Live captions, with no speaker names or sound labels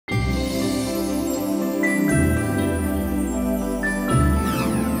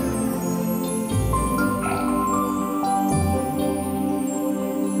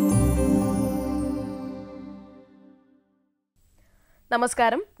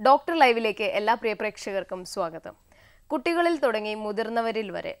നമസ്കാരം ഡോക്ടർ ലൈവിലേക്ക് എല്ലാ പ്രിയ പ്രേക്ഷകർക്കും സ്വാഗതം. കുട്ടികളിൽ തുടങ്ങി മുതിർന്നവരിൽ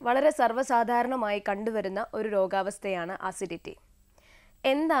വരെ വളരെ സർവ്വസാധാരണമായി കണ്ടുവരുന്ന ഒരു രോഗാവസ്ഥയാണ് ആസിഡിറ്റി.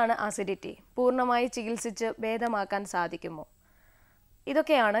 എന്താണ് ആസിഡിറ്റി? പൂർണ്ണമായി ചികിത്സിച്ച് ഭേദമാക്കാൻ സാധിക്കുമോ?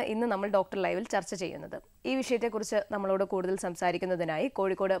 ഇതൊക്കെയാണ് ഇന്ന് നമ്മൾ ഡോക്ടർ ലൈവിൽ ചർച്ച ചെയ്യുന്നത്. ഈ വിഷയത്തെക്കുറിച്ച് നമ്മളോട് കൂടുതൽ സംസാരിക്കുന്നതിനായി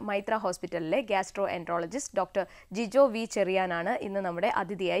കോഴിക്കോട് മൈത്ര ഹോസ്പിറ്റലിലെ ഗ്യാസ്ട്രോ എൻട്രോളജിസ്റ്റ് ഡോക്ടർ ജിജോ.V.Cheriyan ഇന്ന് നമ്മുടെ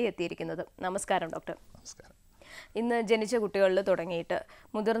അതിഥിയായി എത്തിയിരിക്കുന്നത്. നമസ്കാരം ഡോക്ടർ. നമസ്കാരം. ഇന്ന് ജനിച്ച കുട്ടികളിൽ തുടങ്ങിയിട്ട്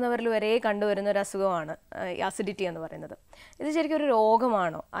മുതിർന്നവരിൽ വരെ കണ്ടുവരുന്ന ഒരു അസുഖമാണ് ആസിഡിറ്റി എന്ന് പറയുന്നത്. ഇത് ശരിക്കും ഒരു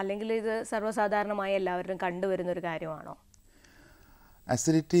രോഗമാണോ, അല്ലെങ്കിൽ ഇത് സർവ്വസാധാരണമായി എല്ലാവരും കണ്ടുവരുന്ന ഒരു കാര്യമാണോ?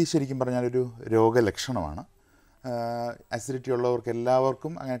 അസിഡിറ്റി ശരിക്കും പറഞ്ഞാൽ ഒരു രോഗലക്ഷണമാണ്. അസിഡിറ്റി ഉള്ളവർക്ക്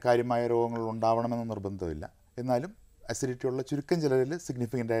എല്ലാവർക്കും അങ്ങനെ കാര്യമായ രോഗങ്ങൾ ഉണ്ടാവണമെന്ന് നിർബന്ധമില്ല. എന്നാലും അസിഡിറ്റി ഉള്ള ചുരുക്കം ചിലരിൽ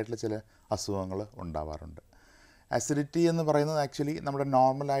സിഗ്നിഫിക്കൻ്റ് ആയിട്ടുള്ള ചില അസുഖങ്ങൾ ഉണ്ടാവാറുണ്ട്. അസിഡിറ്റി എന്ന് പറയുന്നത് ആക്ച്വലി നമ്മുടെ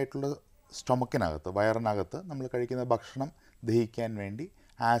നോർമലായിട്ടുള്ള സ്റ്റൊമക്കിനകത്ത്, വയറിനകത്ത് നമ്മൾ കഴിക്കുന്ന ഭക്ഷണം ദഹിക്കാൻ വേണ്ടി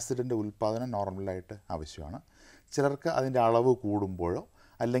ആസിഡിൻ്റെ ഉൽപ്പാദനം നോർമലായിട്ട് ആവശ്യമാണ്. ചിലർക്ക് അതിൻ്റെ അളവ് കൂടുമ്പോഴോ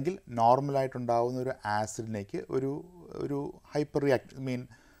അല്ലെങ്കിൽ നോർമലായിട്ടുണ്ടാകുന്ന ഒരു ആസിഡിലേക്ക് ഒരു ഹൈപ്പർ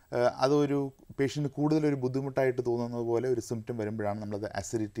അതൊരു പേഷ്യൻറ്റ് കൂടുതലൊരു ബുദ്ധിമുട്ടായിട്ട് തോന്നുന്നത് പോലെ ഒരു സിംറ്റം വരുമ്പോഴാണ് നമ്മളത്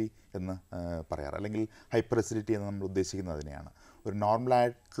അസിഡിറ്റി എന്ന് പറയാറ്, അല്ലെങ്കിൽ ഹൈപ്പർ അസിഡിറ്റി എന്ന് നമ്മൾ ഉദ്ദേശിക്കുന്നത് അതിനെയാണ്. ഒരു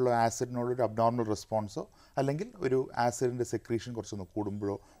നോർമലായിട്ടുള്ള ആസിഡിനോടൊരു അബ്നോർമൽ റെസ്പോൺസോ അല്ലെങ്കിൽ ഒരു ആസിഡിൻ്റെ സെക്രീഷൻ കുറച്ചൊന്ന്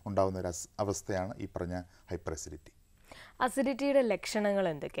കൂടുമ്പോഴോ ഉണ്ടാകുന്ന ഒരു അവസ്ഥയാണ് ഈ പറഞ്ഞ ഹൈപ്പർ അസിഡിറ്റി. അസിഡിറ്റിയുടെ ലക്ഷണങ്ങൾ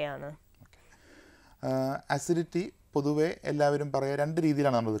എന്തൊക്കെയാണ്? അസിഡിറ്റി പൊതുവേ എല്ലാവരും പറയുക രണ്ട്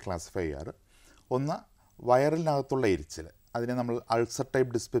രീതിയിലാണ് നമ്മളത് ക്ലാസിഫൈ ചെയ്യാറ്. ഒന്ന്, വയറിനകത്തുള്ള എരിച്ചിൽ, അതിനെ നമ്മൾ അൾസർ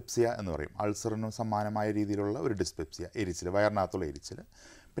ടൈപ്പ് ഡിസ്പെപ്സിയ എന്ന് പറയും. അൾസറിന് സമാനമായ രീതിയിലുള്ള ഒരു ഡിസ്പെപ്സിയ, എരിച്ചിൽ, വയറിനകത്തുള്ള എരിച്ചിൽ.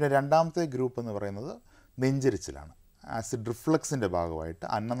 പിന്നെ രണ്ടാമത്തെ ഗ്രൂപ്പ് എന്ന് പറയുന്നത് നെഞ്ചെരിച്ചിലാണ്. ആസിഡ് റിഫ്ലക്സിൻ്റെ ഭാഗമായിട്ട്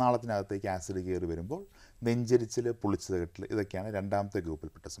അന്നനാളത്തിനകത്തേക്ക് ആസിഡ് കയറി വരുമ്പോൾ നെഞ്ചെരിച്ചിൽ, പുളിച്ചത് കെട്ടൽ, ഇതൊക്കെയാണ് രണ്ടാമത്തെ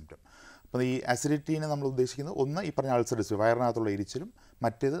ഗ്രൂപ്പിൽപ്പെട്ട സിംറ്റം. അപ്പോൾ ഈ അസിഡിറ്റീനെ നമ്മൾ ഉദ്ദേശിക്കുന്നത് ഒന്ന് ഈ പറഞ്ഞ അൾസർ ഡിസ്പെപ്സിയ, വയറിനകത്തുള്ള എരിച്ചിലും,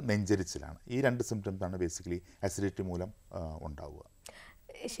 മറ്റേത് നെഞ്ചെരിച്ചിലാണ്. ഈ രണ്ട് സിംറ്റംസാണ് ബേസിക്കലി അസിഡിറ്റി മൂലം ഉണ്ടാവുക.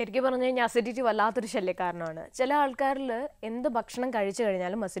 ശരിക്കും പറഞ്ഞു കഴിഞ്ഞാൽ അസിഡിറ്റി വല്ലാത്തൊരു ശല്യക്കാരനാണ്. ചില ആൾക്കാരിൽ എന്ത് ഭക്ഷണം കഴിച്ചു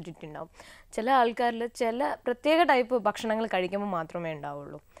കഴിഞ്ഞാലും അസിഡിറ്റി ഉണ്ടാവും. ചില ആൾക്കാരിൽ ചില പ്രത്യേക ടൈപ്പ് ഭക്ഷണങ്ങൾ കഴിക്കുമ്പോൾ മാത്രമേ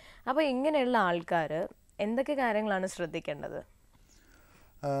ഉണ്ടാവുള്ളൂ. അപ്പോൾ ഇങ്ങനെയുള്ള ആൾക്കാർ എന്തൊക്കെ കാര്യങ്ങളാണ് ശ്രദ്ധിക്കേണ്ടത്?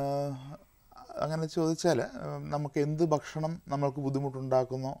 അങ്ങനെ ചോദിച്ചാൽ നമുക്ക് എന്ത് ഭക്ഷണം നമ്മൾക്ക്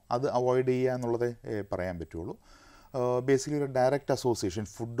ബുദ്ധിമുട്ടുണ്ടാക്കുന്നോ അത് അവോയ്ഡ് ചെയ്യുക എന്നുള്ളതേ പറയാൻ പറ്റുള്ളൂ. ബേസിക്കലി ഒരു ഡയറക്റ്റ് അസോസിയേഷൻ,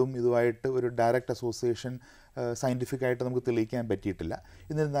 ഫുഡും ഇതുമായിട്ട് ഒരു ഡയറക്റ്റ് അസോസിയേഷൻ സയൻറ്റിഫിക്കായിട്ട് നമുക്ക് തെളിയിക്കാൻ പറ്റിയിട്ടില്ല.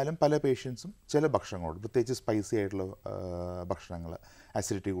 എന്നിരുന്നാലും പല പേഷ്യൻസും ചില ഭക്ഷണങ്ങളോട്, പ്രത്യേകിച്ച് സ്പൈസി ആയിട്ടുള്ള ഭക്ഷണങ്ങൾ,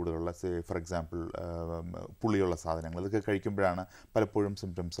 അസിഡിറ്റി കൂടുതലുള്ള, ഫോർ എക്സാമ്പിൾ പുളിയുള്ള സാധനങ്ങൾ, ഇതൊക്കെ കഴിക്കുമ്പോഴാണ് പലപ്പോഴും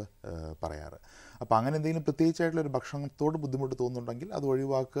സിംറ്റംസ് പറയാറ്. അപ്പോൾ അങ്ങനെ എന്തെങ്കിലും പ്രത്യേകിച്ചായിട്ടുള്ളൊരു ഭക്ഷണത്തോട് ബുദ്ധിമുട്ട് തോന്നുന്നുണ്ടെങ്കിൽ അത്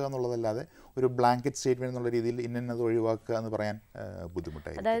ഒഴിവാക്കുക എന്നുള്ളതല്ലാതെ ഒരു ബ്ലാങ്കറ്റ് സ്റ്റേറ്റ്മെൻറ്റ് എന്നുള്ള രീതിയിൽ ഇന്നത് ഒഴിവാക്കുക എന്ന് പറയാൻ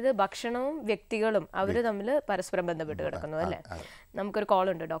ബുദ്ധിമുട്ടായി. അതായത് ഭക്ഷണവും വ്യക്തികളും അവർ തമ്മിൽ പരസ്പരം ബന്ധപ്പെട്ട് കിടക്കുന്നു അല്ലേ? നമുക്കൊരു കോൾ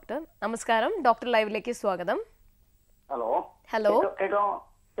ഉണ്ട്. ഡോക്ടർ നമസ്കാരം, ഡോക്ടർ ലൈവിലേക്ക് സ്വാഗതം. ഹലോ,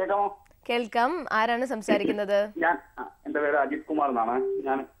 കേൾക്കാം. ആരാണ് സംസാരിക്കുന്നത്? എന്റെ പേര് അജിത് കുമാർ എന്നാണ്.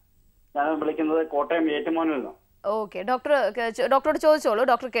 ഞാൻ വിളിക്കുന്നത് കോട്ടയം ഏറ്റുമാനൂരിൽ നിന്നാണ്. ഓക്കെ, ഡോക്ടറോട് ചോദിച്ചോളൂ,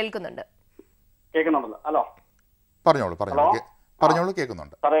 ഡോക്ടർ കേൾക്കുന്നുണ്ട്. കേൾക്കുന്നുണ്ടല്ലോ? ഹലോ, പറഞ്ഞോളൂ,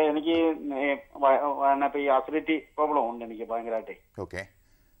 കേൾക്കുന്നുണ്ട്. സാറേ, എനിക്ക് ഈ അസിഡിറ്റി പ്രോബ്ലം ഉണ്ട് എനിക്ക് ഭയങ്കരമായിട്ട്. ഓക്കെ,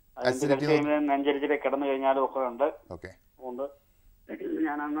 നെഞ്ചരിച്ചിട്ട് കിടന്നു കഴിഞ്ഞാലും ഒക്കെ ഉണ്ട്.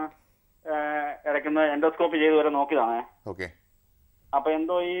 ഞാനന്ന് ഇടയ്ക്കുന്ന എൻഡോസ്കോപ്പി ചെയ്ത് വരെ നോക്കിയതാണ്. ഓക്കെ. അപ്പൊ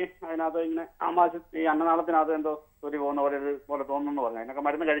എന്തോ ഈ അതിനകത്ത് ഇങ്ങനെ ഈ അന്നനാളത്തിനകത്ത് എന്തോ തൊലി പോകുന്ന പോലെ തോന്നുന്നു പറഞ്ഞു. അതിനൊക്കെ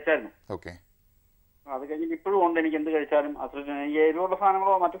മരുന്ന് കഴിച്ചായിരുന്നു. ഓക്കെ. അത് കഴിഞ്ഞിട്ട് ഇപ്പോഴും ഉണ്ട്. എനിക്ക് എന്ത് കഴിച്ചാലും അസിഡിറ്റി, ഈ എരിവുള്ള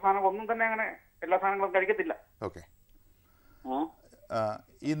സാധനങ്ങളോ മറ്റു സാധനങ്ങളോ ഒന്നും തന്നെ അങ്ങനെ എല്ലാ സാധനങ്ങളും കഴിക്കത്തില്ല. ഓക്കെ.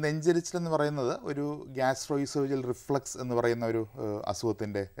 ഈ നെഞ്ചരിച്ചിൽ എന്ന് പറയുന്നത് ഒരു ഗ്യാസ്ട്രോഇസോഫേജിയൽ റിഫ്ലക്സ് എന്ന് പറയുന്ന ഒരു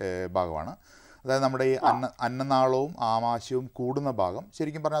അസുഖത്തിൻ്റെ ഭാഗമാണ്. അതായത് നമ്മുടെ ഈ അന്നനാളവും ആമാശയവും കൂടുന്ന ഭാഗം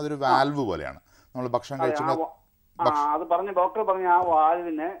ശരിക്കും പറഞ്ഞാൽ അതൊരു വാൽവ് പോലെയാണ്. നമ്മൾ ഭക്ഷണം കഴിച്ചിട്ട് അത് പറഞ്ഞു ഡോക്ടർ പറഞ്ഞു ആ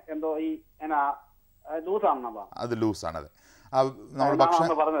വാൽവിന് എന്തോ ഈ ലൂസാണെന്നാ. അത് ലൂസാണ്. അതെ, നമ്മൾ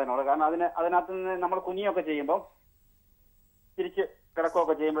ഭക്ഷണം പറഞ്ഞതിനോട്. കാരണം അതിനകത്ത് നിന്ന് നമ്മൾ കുനിയൊക്കെ ചെയ്യുമ്പോൾ തിരിച്ച്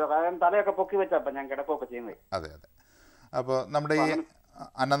കിടക്കുകയൊക്കെ ചെയ്യുമ്പോൾ, കാരണം തലയൊക്കെ പൊക്കി വെച്ചപ്പം ഞാൻ കിടക്കുകയൊക്കെ ചെയ്യുന്നത്. അതെ അതെ. അപ്പോൾ നമ്മുടെ ഈ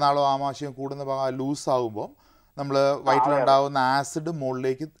അന്നനാളവും ആമാശയവും കൂടുന്ന ഭാഗം ലൂസാകുമ്പോൾ നമ്മൾ വയറ്റിലുണ്ടാകുന്ന ആസിഡ്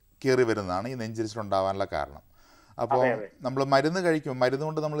മുകളിലേക്ക് കയറി വരുന്നതാണ് ഈ നെഞ്ചരിച്ചിലുണ്ടാകാനുള്ള കാരണം. അപ്പോൾ നമ്മൾ മരുന്ന് കഴിക്കും, മരുന്ന്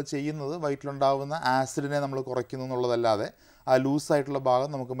കൊണ്ട് നമ്മൾ ചെയ്യുന്നത് വയറ്റിലുണ്ടാകുന്ന ആസിഡിനെ നമ്മൾ കുറയ്ക്കുന്നു എന്നുള്ളതല്ലാതെ ആ ലൂസായിട്ടുള്ള ഭാഗം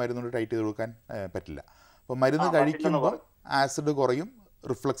നമുക്ക് മരുന്ന് കൊണ്ട് ടൈറ്റ് ചെയ്ത് കൊടുക്കാൻ പറ്റില്ല. അപ്പോൾ മരുന്ന് കഴിക്കുമ്പോൾ ആസിഡ് കുറയും,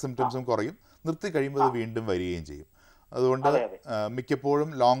 റിഫ്ലക്സ് സിംറ്റംസും കുറയും, നിർത്തി കഴിയുമ്പോൾ അത് വീണ്ടും വരികയും ചെയ്യും. അതുകൊണ്ട് മിക്കപ്പോഴും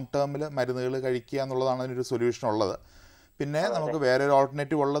ലോങ് ടേമിൽ മരുന്നുകൾ കഴിക്കുക എന്നുള്ളതാണ് അതിനൊരു സൊല്യൂഷൻ ഉള്ളത്. പിന്നെ നമുക്ക് വേറെ ഒരു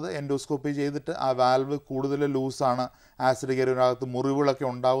ഓൾട്ടർനേറ്റീവ് ഉള്ളത് എൻഡോസ്കോപ്പി ചെയ്തിട്ട് ആ വാൽവ് കൂടുതൽ ലൂസാണ്, ആസിഡ് കയറിയതിനകത്ത് മുറിവുകളൊക്കെ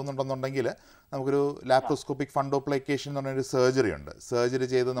ഉണ്ടാകുന്നുണ്ടെന്നുണ്ടെങ്കിൽ നമുക്കൊരു ലാപ്രോസ്കോപ്പിക് ഫണ്ടോപ്ലൈക്കേഷൻ എന്ന് പറഞ്ഞൊരു സർജറി ഉണ്ട്. സർജറി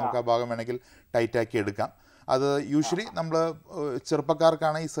ചെയ്ത് നമുക്ക് ആ ഭാഗം വേണമെങ്കിൽ ടൈറ്റാക്കി എടുക്കാം. അത് യൂഷ്വലി നമ്മൾ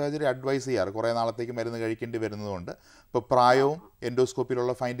ചെറുപ്പക്കാർക്കാണ് ഈ സർജറി അഡ്വൈസ് ചെയ്യാറ്, കുറേ നാളത്തേക്ക് മരുന്ന് കഴിക്കേണ്ടി വരുന്നതുകൊണ്ട്. ഇപ്പോൾ പ്രായവും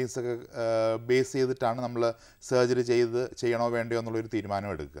എൻഡോസ്കോപ്പിയിലുള്ള ഫൈൻഡിങ്സൊക്കെ ബേസ് ചെയ്തിട്ടാണ് നമ്മൾ സർജറി ചെയ്യണോ വേണ്ടയോ എന്നുള്ളൊരു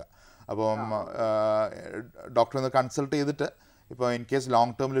തീരുമാനം എടുക്കുക. അപ്പം ഡോക്ടറെ കൺസൾട്ട് ചെയ്തിട്ട് ഇപ്പോൾ ഇൻ കേസ്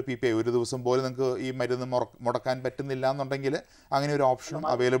ലോങ് ടേമിൽ PPI ഒരു ദിവസം പോലും നിങ്ങൾക്ക് ഈ മരുന്ന് മുടക്കാൻ പറ്റുന്നില്ല എന്നുണ്ടെങ്കിൽ അങ്ങനെ ഒരു ഓപ്ഷനും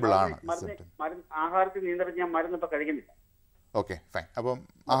അവൈലബിൾ ആണ്. ആഹാരത്തിൽ നിയന്ത്രിച്ച് ഞാൻ മരുന്ന് ഇപ്പോൾ കഴിക്കുന്നില്ല. Okay, fine. അപ്പം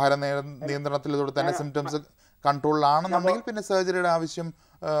ആഹാര നിയന്ത്രണത്തിലൂടെ തന്നെ സിംറ്റംസ് കൺട്രോളിലാണെന്നുണ്ടെങ്കിൽ പിന്നെ സർജറിയുടെ ആവശ്യം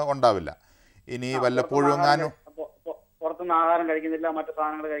ഉണ്ടാവില്ല. ഇനി വല്ലപ്പോഴും എങ്ങാനും പുറത്തുനിന്ന് ആഹാരം കഴിക്കുന്നില്ല, മറ്റു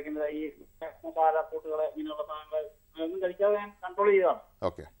സാധനങ്ങൾ കഴിക്കുന്നില്ല, ഈ മസാല കൂട്ടുകൾ ഇങ്ങനെയുള്ള സാധനങ്ങൾ ഒന്നും കഴിക്കാതെ ഞാൻ കൺട്രോൾ ചെയ്തതാണ്.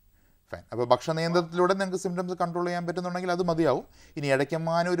 Okay, fine. അപ്പോൾ ഭക്ഷണ നിയന്ത്രണത്തിലൂടെ നിങ്ങൾക്ക് സിംറ്റംസ് കൺട്രോൾ ചെയ്യാൻ പറ്റുന്നുണ്ടെങ്കിൽ അത് മതിയാവും. ഇനി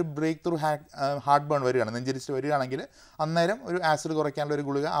ഇടയ്ക്കെങ്ങാനും ഒരു ബ്രേക്ക് ത്രൂ ഹാർട്ട് ബേൺ വരികയാണ്, നെഞ്ചരിച്ച് വരികയാണെങ്കിൽ അന്നേരം ഒരു ആസിഡ് കുറയ്ക്കാനുള്ള ഒരു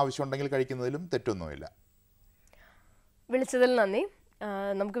ഗുളിക ആവശ്യമുണ്ടെങ്കിൽ കഴിക്കുന്നതിലും തെറ്റൊന്നുമില്ല. വിളിച്ചതിൽ നന്ദി.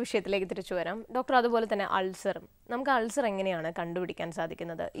 നമുക്ക് വിഷയത്തിലേക്ക് തിരിച്ചു വരാം ഡോക്ടർ. അതുപോലെ തന്നെ അൾസറും, നമുക്ക് അൾസർ എങ്ങനെയാണ് കണ്ടുപിടിക്കാൻ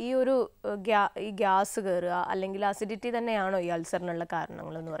സാധിക്കുന്നത്? ഈ ഒരു ഗ്യാസ് കയറുക അല്ലെങ്കിൽ അസിഡിറ്റി തന്നെയാണോ ഈ അൾസറിനുള്ള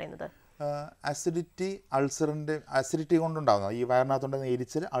കാരണങ്ങൾ എന്ന് പറയുന്നത്? അസിഡിറ്റി കൊണ്ടുണ്ടാകുന്ന ഈ വയറിനകത്തുണ്ടാകുന്ന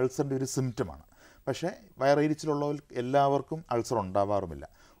എരിച്ചിൽ അൾസറിൻ്റെ ഒരു സിംറ്റമാണ്. പക്ഷേ വയറെരിച്ചിലുള്ളവർ എല്ലാവർക്കും അൾസർ ഉണ്ടാവാറുമില്ല.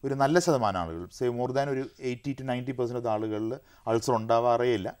 ഒരു നല്ല ശതമാനം ആളുകൾ, മോർ ദാൻ ഒരു 80 to 90% ആളുകളിൽ അൾസർ ഉണ്ടാവാറേ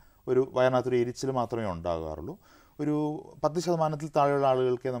ഇല്ല. ഒരു വയറിനകത്തൊരു എരിച്ചിൽ മാത്രമേ ഉണ്ടാകാറുള്ളൂ. ഒരു 10% താഴെയുള്ള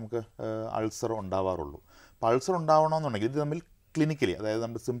ആളുകൾക്കേ നമുക്ക് അൾസർ ഉണ്ടാവാറുള്ളൂ. അപ്പോൾ അൾസർ ഉണ്ടാവണമെന്നുണ്ടെങ്കിൽ ഇത് തമ്മിൽ ക്ലിനിക്കലി, അതായത്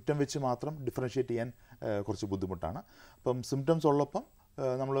നമ്മുടെ സിംറ്റം വെച്ച് മാത്രം ഡിഫറൻഷ്യേറ്റ് ചെയ്യാൻ കുറച്ച് ബുദ്ധിമുട്ടാണ്. അപ്പം സിംറ്റംസ് ഉള്ളപ്പം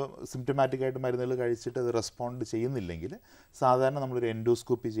നമ്മൾ സിംറ്റമാറ്റിക്കായിട്ട് മരുന്നുകൾ കഴിച്ചിട്ട് അത് റെസ്പോണ്ട് ചെയ്യുന്നില്ലെങ്കിൽ സാധാരണ നമ്മളൊരു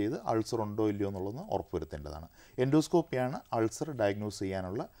എൻഡോസ്കോപ്പി ചെയ്ത് അൾസർ ഉണ്ടോ ഇല്ലയോ എന്നുള്ളതൊന്ന് ഉറപ്പുവരുത്തേണ്ടതാണ്. എൻഡോസ്കോപ്പിയാണ് അൾസർ ഡയഗ്നോസ്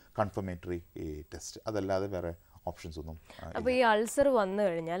ചെയ്യാനുള്ള കൺഫർമേറ്ററി ടെസ്റ്റ്, അതല്ലാതെ വേറെ ഓപ്ഷൻസ് ഒന്നും. അപ്പോൾ ഈ അൾസർ വന്നു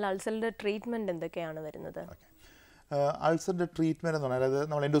കഴിഞ്ഞാൽ അൾസറിൻ്റെ ട്രീറ്റ്മെൻറ്റ് എന്തൊക്കെയാണ് വരുന്നത്? അൾസറിൻ്റെ ട്രീറ്റ്മെൻറ്റ് എന്ന് പറഞ്ഞാൽ, അതായത്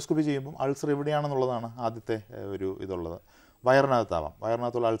നമ്മൾ എൻഡോസ്കോപ്പി ചെയ്യുമ്പോൾ അൾസർ എവിടെയാണെന്നുള്ളതാണ് ആദ്യത്തെ ഒരു ഇതുള്ളത്. വയറിനകത്താവാം.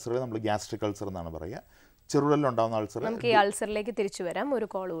 വയറിനകത്തുള്ള അൾസർ നമ്മൾ ഗ്യാസ്ട്രിക് അൾസർ എന്നാണ് പറയുക. ചെറുടലിലുണ്ടാകുന്ന അൾസർ. നമുക്ക് ഈ അൾസറിലേക്ക് തിരിച്ചു വരാം. ഒരു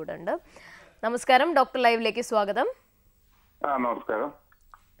കോൾ കൂടെ ഉണ്ട്. നമസ്കാരം, ഡോക്ടർ ലൈവിലേക്ക് സ്വാഗതം. നമസ്കാരം.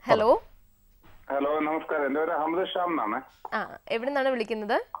 ഹലോ. ഹലോ, നമസ്കാരം. എൻ്റെ പേര് അഹമ്മദ് ഷാം എന്നാണ്. എവിടെ നിന്നാണ്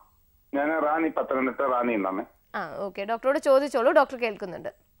വിളിക്കുന്നത്? ഞാൻ റാന്നി, പത്തനംതിട്ട റാന്നി എന്നാണ്. ഓക്കെ, ഡോക്ടറോട് ചോദിച്ചോളൂ, ഡോക്ടർ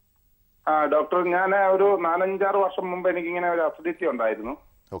കേൾക്കുന്നുണ്ട്. ഡോക്ടർ, ഞാൻ ഒരു 4-5 വർഷം മുമ്പ് എനിക്കിങ്ങനെ ഒരു അസിഡിറ്റി ഉണ്ടായിരുന്നു.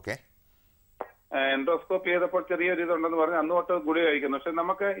 ഓക്കെ. എൻഡോസ്കോപ്പി ചെയ്തപ്പോൾ ചെറിയൊരു ഇതുണ്ടെന്ന് പറഞ്ഞ് അന്ന് തൊട്ട് ഗുളിക കഴിക്കുന്നു. പക്ഷെ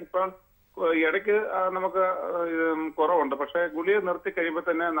നമുക്ക് ഇപ്പം ഇടയ്ക്ക് നമുക്ക് കുറവുണ്ട്. പക്ഷെ ഗുളിക നിർത്തി കഴിയുമ്പോൾ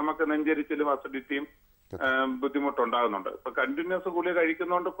തന്നെ നമുക്ക് നെഞ്ചരിച്ചിലും അസിഡിറ്റിയും ബുദ്ധിമുട്ടുണ്ടാകുന്നുണ്ട്. ഇപ്പൊ കണ്ടിന്യൂസ് ഗുളിക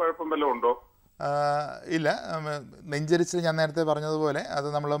കഴിക്കുന്നതുകൊണ്ട് കുഴപ്പം വല്ലതും ഉണ്ടോ? ഇല്ല. നെഞ്ചരിച്ചിൽ ഞാൻ നേരത്തെ പറഞ്ഞതുപോലെ അത്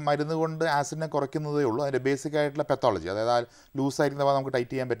നമ്മൾ മരുന്ന് കൊണ്ട് ആസിഡിനെ കുറയ്ക്കുന്നതേ ഉള്ളൂ. അതിൻ്റെ ബേസിക് ആയിട്ടുള്ള പെത്തോളജി, അതായത് ലൂസായിരിക്കുന്നവ നമുക്ക്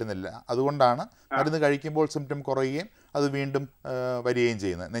ടൈറ്റ് ചെയ്യാൻ പറ്റുന്നില്ല. അതുകൊണ്ടാണ് മരുന്ന് കഴിക്കുമ്പോൾ സിംറ്റം കുറയുകയും അത് വീണ്ടും വരികയും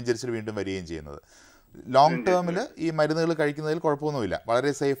ചെയ്യുന്നത്, നെഞ്ചരിച്ചിൽ വീണ്ടും വരികയും ചെയ്യുന്നത്. ലോങ് ടേമിൽ ഈ മരുന്നുകൾ കഴിക്കുന്നതിൽ കുഴപ്പമൊന്നുമില്ല.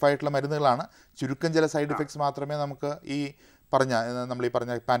 വളരെ സേഫായിട്ടുള്ള മരുന്നുകളാണ്. ചുരുക്കം ചില സൈഡ് എഫക്ട്സ് മാത്രമേ നമുക്ക് നമ്മൾ ഈ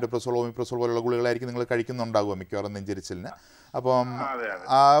പറഞ്ഞ പാൻറ്റോപ്രസോൾ, ഓമിപ്രസോൾ പോലുള്ള ഗുളികളായിരിക്കും നിങ്ങൾ കഴിക്കുന്നുണ്ടാകുക മിക്കവാറും നെഞ്ചരിച്ചിലിന്. അപ്പം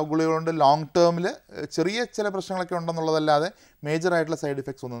ആ ഗുളിക കൊണ്ട് ലോങ് ടേമിൽ ചെറിയ ചില പ്രശ്നങ്ങളൊക്കെ ഉണ്ടെന്നുള്ളതല്ലാതെ മേജറായിട്ടുള്ള സൈഡ്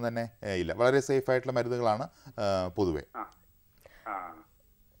എഫക്ട്സ് ഒന്നും തന്നെ ഇല്ല. വളരെ സേഫായിട്ടുള്ള മരുന്നുകളാണ് പൊതുവെ.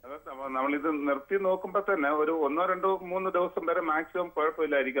 നമ്മളിത് നിർത്തി നോക്കുമ്പോൾ തന്നെ ഒരു 1, 2, 3 ദിവസം വരെ മാക്സിമം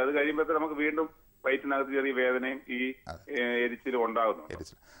കുഴപ്പമില്ലായിരിക്കും. അത് കഴിയുമ്പോഴത്തെ നമുക്ക് വീണ്ടും വയറ്റിനകത്ത് ചെറിയ വേദനയും ഈ എരിച്ചിലും ഉണ്ടാകുന്നു.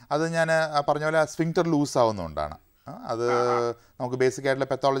 അത് ഞാൻ പറഞ്ഞ പോലെ സ്ഫിങ്ക്റ്റർ ലൂസ് ആവുന്നതുകൊണ്ടാണ്. അത് നമുക്ക് ബേസിക് ആയിട്ടുള്ള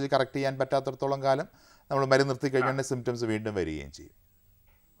പെത്തോളജി കറക്റ്റ് ചെയ്യാൻ പറ്റാത്തടത്തോളം കാലം നമ്മൾ മരുന്ന് നിർത്തി കഴിഞ്ഞാൽ സിംറ്റംസ് വീണ്ടും വരികയും ചെയ്യും.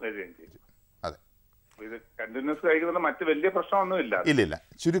 അതെ. ഇത് കണ്ടിന്യൂസ് കഴിക്കുന്നത് മറ്റ് വലിയ പ്രശ്നമൊന്നുമില്ല. ഇല്ല.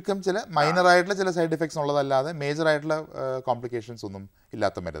 ചുരുക്കം ചില മൈനർ ആയിട്ടുള്ള ചില സൈഡ് എഫക്ട്സ് ഉള്ളതല്ലാതെ മേജർ ആയിട്ടുള്ള കോംപ്ലിക്കേഷൻസ് ഒന്നും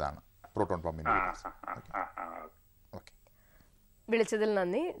ഇല്ലാത്ത മരുന്നാണ് പ്രോട്ടോൺ പമ്പ് ഇൻഹിബിറ്റേഴ്സ്. വിളിച്ചതിൽ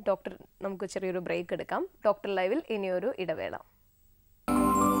നന്ദി ഡോക്ടർ. നമുക്ക് ചെറിയൊരു ബ്രേക്ക് എടുക്കാം. ഡോക്ടർ ലൈവിൽ ഇനിയൊരു ഇടവേള.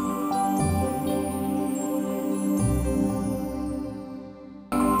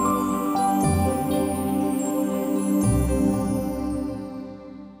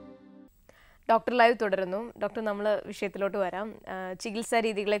 ഡോക്ടർ ലൈവ് തുടരുന്നു. ഡോക്ടർ, നമ്മൾ വിഷയത്തിലോട്ട് വരാം. ചികിത്സാ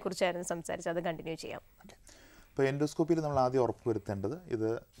രീതികളെ കുറിച്ചായിരുന്നു സംസാരിച്ചത്, അത് കണ്ടിന്യൂ ചെയ്യാം. ഇപ്പോൾ എൻഡോസ്കോപ്പിയിൽ നമ്മൾ ആദ്യം ഉറപ്പ് വരുത്തേണ്ടത് ഇത്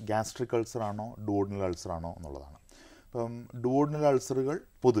ഗ്യാസ്ട്രിക് അൾസർ ആണോ ഡുവോഡിനൽ അൾസർ ആണോ എന്നുള്ളതാണ്. ഇപ്പം ഡുവോഡിനൽ അൾസറുകൾ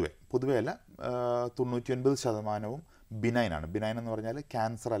പൊതുവെ അല്ല, 99% ബിനൈനാണ്. ബിനൈൻ എന്ന് പറഞ്ഞാൽ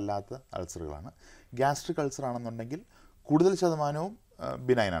ക്യാൻസർ അല്ലാത്ത അൾസറുകളാണ്. ഗ്യാസ്ട്രിക് അൾസർ ആണെന്നുണ്ടെങ്കിൽ കൂടുതൽ ശതമാനവും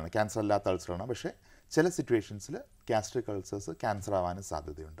ബിനൈനാണ്, ക്യാൻസർ അല്ലാത്ത അൾസറാണ്. പക്ഷേ ചില സിറ്റുവേഷൻസിൽ ഗ്യാസ്ട്രിക് അൾസേഴ്സ് ക്യാൻസർ ആവാനും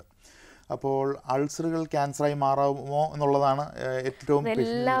സാധ്യതയുണ്ട്. അപ്പോൾ അൾസറുകൾ ക്യാൻസറായി മാറാമോ എന്നുള്ളതാണ് ഏറ്റവും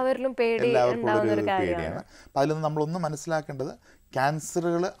എല്ലാവരിലും എല്ലാവർക്കും ഉള്ളൊരു പേടിയാണ്. അപ്പോൾ അതിൽ നിന്ന് നമ്മളൊന്ന് മനസ്സിലാക്കേണ്ടത്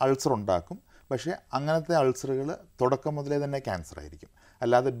ക്യാൻസറുകൾ അൾസർ ഉണ്ടാക്കും, പക്ഷേ അങ്ങനത്തെ അൾസറുകൾ തുടക്കം മുതലേ തന്നെ ക്യാൻസർ ആയിരിക്കും.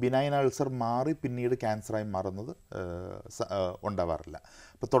 അല്ലാതെ ബിനൈൻ അൾസർ മാറി പിന്നീട് ക്യാൻസറായി മാറുന്നത് ഉണ്ടാവാറില്ല.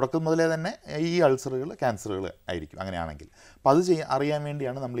 അപ്പോൾ തുടക്കം മുതലേ തന്നെ ഈ അൾസറുകൾ ക്യാൻസറുകൾ ആയിരിക്കും അങ്ങനെയാണെങ്കിൽ. അപ്പോൾ അത് അറിയാൻ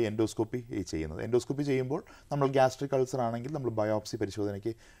വേണ്ടിയാണ് നമ്മൾ ഈ എൻഡോസ്കോപ്പി ചെയ്യുന്നത്. എൻഡോസ്കോപ്പി ചെയ്യുമ്പോൾ നമ്മൾ ഗ്യാസ്ട്രിക് അൾസർ ആണെങ്കിൽ നമ്മൾ ബയോപ്സി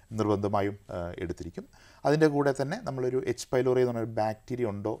പരിശോധനയ്ക്ക് നിർബന്ധമായും എടുത്തിരിക്കും. അതിൻ്റെ കൂടെ തന്നെ നമ്മളൊരു എച്ച് പൈലോറി എന്ന് പറഞ്ഞൊരു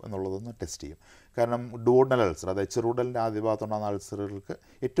ബാക്ടീരിയ ഉണ്ടോ എന്നുള്ളതൊന്ന് ടെസ്റ്റ് ചെയ്യും. കാരണം ഡുവോഡനൽ അൾസർ, അതായത് ചെറുകുടലിൻ്റെ ആദ്യ ഭാഗത്തുണ്ടാകുന്ന അൾസറുകൾക്ക്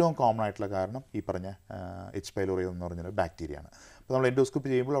ഏറ്റവും കോമൺ ആയിട്ടുള്ള കാരണം ഈ പറഞ്ഞ എച്ച് പൈലോറി എന്ന് പറഞ്ഞൊരു ബാക്ടീരിയയാണ്. അപ്പോൾ നമ്മൾ എൻഡോസ്കോപ്പി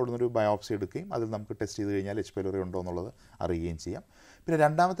ചെയ്യുമ്പോൾ അവിടെ നിന്നൊരു ബയോപ്സി എടുക്കുകയും അതിൽ നമുക്ക് ടെസ്റ്റ് ചെയ്ത് കഴിഞ്ഞാൽ എച്ച് പൈലോറി ഉണ്ടോ എന്നുള്ളത് അറിയുകയും ചെയ്യാം. പിന്നെ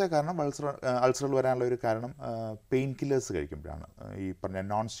രണ്ടാമത്തെ കാരണം അൾസറുകൾ വരാനുള്ള ഒരു കാരണം പെയിൻ കില്ലേഴ്സ് കഴിക്കുമ്പോഴാണ്. ഈ പറഞ്ഞ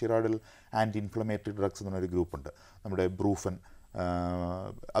non steroidal anti inflammatory drugs എന്ന് പറഞ്ഞൊരു ഗ്രൂപ്പുണ്ട്. നമ്മുടെ ബ്രൂഫൻ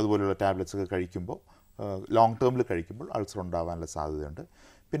അതുപോലെയുള്ള ടാബ്ലറ്റ്സ് ഒക്കെ കഴിക്കുമ്പോൾ ലോങ് ടേമിൽ കഴിക്കുമ്പോൾ അൾസർ ഉണ്ടാകാനുള്ള സാധ്യതയുണ്ട്.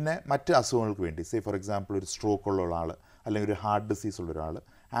 പിന്നെ മറ്റ് അസുഖങ്ങൾക്ക് വേണ്ടി, സേ ഫോർ എക്സാമ്പിൾ ഒരു സ്ട്രോക്ക് ഉള്ള ഒരാൾ അല്ലെങ്കിൽ ഒരു ഹാർട്ട് ഡിസീസ് ഉള്ള ഒരാൾ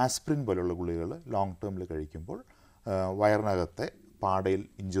ആസ്പിരിൻ പോലുള്ള ഗുളികകൾ ലോങ് ടേമിൽ കഴിക്കുമ്പോൾ വയറിനകത്തെ പാടയിൽ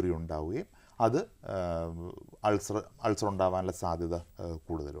ഇഞ്ചുറി ഉണ്ടാവുകയും അത് അൾസർ ഉണ്ടാകാനുള്ള സാധ്യത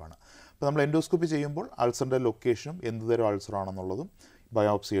കൂടുതലുമാണ്. അപ്പോൾ നമ്മൾ എൻഡോസ്കോപ്പി ചെയ്യുമ്പോൾ അൾസറിൻ്റെ ലൊക്കേഷനും എന്തുതരം അൾസറാണെന്നുള്ളതും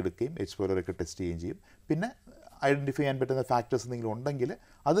ബയോപ്സി എടുക്കുകയും എച്ച് പൈലോറിയൊക്കെ ടെസ്റ്റ് ചെയ്യുകയും ചെയ്യും. പിന്നെ ഐഡൻറ്റിഫൈ ചെയ്യാൻ പറ്റുന്ന ഫാക്ടേഴ്സ് എന്തെങ്കിലും ഉണ്ടെങ്കിൽ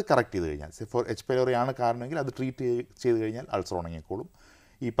അത് കറക്റ്റ് ചെയ്ത് കഴിഞ്ഞാൽ, ഫോർ എച്ച് പൈലോറി ആണ് കാരണമെങ്കിൽ അത് ട്രീറ്റ് ചെയ്ത് കഴിഞ്ഞാൽ അൾസർ ഉണങ്ങിക്കോളും.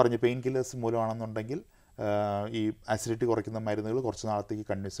 ഈ പറഞ്ഞ പെയിൻ കില്ലേഴ്സ് മൂലമാണെന്നുണ്ടെങ്കിൽ ഈ ആസിഡിറ്റി കുറയ്ക്കുന്ന മരുന്നുകൾ കുറച്ച് നാളത്തേക്ക്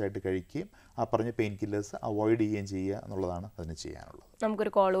കണ്ടിന്യൂസ് ആയിട്ട് കഴിക്കുകയും ആ പറഞ്ഞ പെയിൻ കില്ലേഴ്സ് അവോയ്ഡ് ചെയ്യുകയും ചെയ്യുക എന്നുള്ളതാണ് അതിന് ചെയ്യാനുള്ളത്.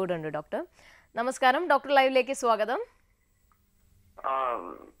 നമുക്കൊരു കോൾ കൂടെ ഉണ്ട് ഡോക്ടർ. നമസ്കാരം, ഡോക്ടർ ലൈവിലേക്ക് സ്വാഗതം.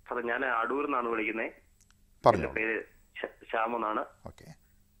 സാറേ, ഞാൻ അടൂരിൽ നിന്നാണ് വിളിക്കുന്നത്. പറഞ്ഞോ. പേര് ശ്യാം എന്നാണ്. ഓക്കെ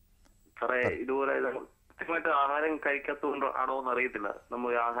സാറേ, ഇതുപോലെ കൃത്യമായിട്ട് ആഹാരം കഴിക്കാത്തതുകൊണ്ട് ആണോ എന്ന് അറിയത്തില്ല.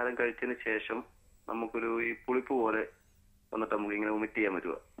 നമ്മൾ ആഹാരം കഴിച്ചതിന് ശേഷം നമുക്കൊരു ഈ പുളിപ്പ് പോലെ വന്നിട്ട് നമുക്ക് ഇങ്ങനെ വൊമിറ്റ് ചെയ്യാൻ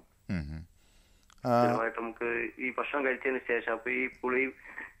പറ്റുക. സ്ഥിരമായിട്ട് നമുക്ക് ഈ ഭക്ഷണം കഴിച്ചതിന് ശേഷം, അപ്പൊ ഈ പുളി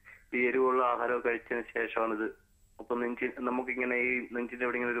ഈ എരിവുള്ള ആഹാരം കഴിച്ചതിന് ശേഷമാണിത്. അപ്പൊ നമുക്കിങ്ങനെ ഈ നെഞ്ചിന്റെ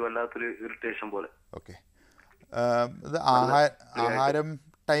എവിടെ ഇങ്ങനെ ഒരു വല്ലാത്തൊരു ഇറിറ്റേഷൻ പോലെ. ഓക്കെ, ഇത് ആഹാരം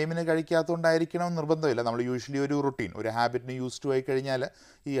ടൈമിന് കഴിക്കാത്തതുകൊണ്ടായിരിക്കണം നിർബന്ധമില്ല. നമ്മൾ യൂഷ്വലി ഒരു റുട്ടീൻ, ഒരു ഹാബിറ്റിന് യൂസ് ടു ആയി കഴിഞ്ഞാൽ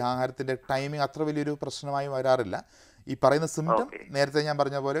ഈ ആഹാരത്തിൻ്റെ ടൈമിങ് അത്ര വലിയൊരു പ്രശ്നമായി വരാറില്ല. ഈ പറയുന്ന സിംറ്റം നേരത്തെ ഞാൻ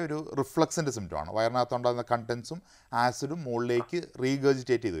പറഞ്ഞ പോലെ ഒരു റിഫ്ലക്സിൻ്റെ സിംറ്റമാണ്. വയറിനകത്തുണ്ടാകുന്ന കണ്ടൻസും ആസിഡും മുകളിലേക്ക്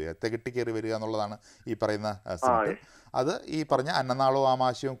റീഗർജിറ്റേറ്റ് ചെയ്ത് വരിക, തികട്ടിക്കയറി വരിക എന്നുള്ളതാണ് ഈ പറയുന്ന സിംറ്റം. അത് ഈ പറഞ്ഞ അന്നനാളവും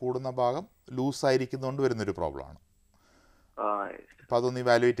ആമാശയവും കൂടുന്ന ഭാഗം ലൂസായിരിക്കുന്നതുകൊണ്ട് വരുന്നൊരു പ്രോബ്ലമാണ്. അപ്പോൾ അതൊന്ന്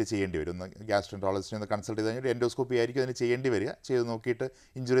ഇവാലുവേറ്റ് ചെയ്യേണ്ടി വരും. ഒന്ന് ഗ്യാസ്ട്രോൻട്രോളജിസ്റ്റിനെ ഒന്ന് കൺസൾട്ട് ചെയ്ത് കഴിഞ്ഞാൽ എൻഡോസ്കോപ്പി ആയിരിക്കും അതിന് ചെയ്യേണ്ടി വരിക. ചെയ്ത് നോക്കിയിട്ട്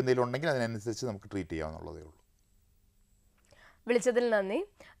ഇഞ്ചുറി എന്തെങ്കിലും ഉണ്ടെങ്കിൽ അതിനനുസരിച്ച് നമുക്ക് ട്രീറ്റ് ചെയ്യാവുന്നുള്ളതേ ഉള്ളൂ. വിളിച്ചതിൽ നന്ദി.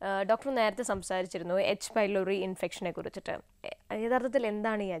 ഡോക്ടർ നേരത്തെ സംസാരിച്ചിരുന്നു എച്ച് പൈലോറി ഇൻഫെക്ഷനെ കുറിച്ചിട്ട്. യഥാർത്ഥത്തിൽ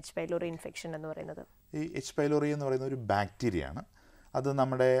എന്താണ് ഈ എച്ച് പൈലോറി ഇൻഫെക്ഷൻ എന്ന് പറയുന്നത്? ഈ എച്ച് പൈലോറി എന്ന് പറയുന്ന ഒരു ബാക്ടീരിയയാണ്. അത്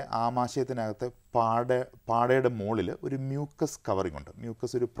നമ്മുടെ ആമാശയത്തിനകത്ത് പാടയുടെ മുകളിൽ ഒരു മ്യൂക്കസ് കവറിംഗ് ഉണ്ട്.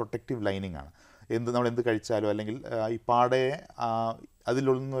 മ്യൂക്കസ് ഒരു പ്രൊട്ടക്റ്റീവ് ലൈനിങ് ആണ്. നമ്മൾ എന്ത് കഴിച്ചാലോ അല്ലെങ്കിൽ ഈ പാടയെ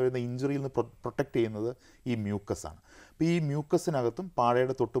അതിലൊന്ന് വരുന്ന ഇഞ്ചുറിയിൽ നിന്ന് പ്രൊട്ടക്റ്റ് ചെയ്യുന്നത് ഈ മ്യൂക്കസ് ആണ്. അപ്പോൾ ഈ മ്യൂക്കസിനകത്തും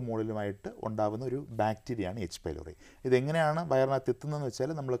പാടയുടെ തൊട്ട് മുകളിലുമായിട്ട് ഉണ്ടാകുന്ന ഒരു ബാക്ടീരിയയാണ് എച്ച് പൈലോറി. ഇതെങ്ങനെയാണ് വയറിനകത്ത് എത്തുന്നതെന്ന്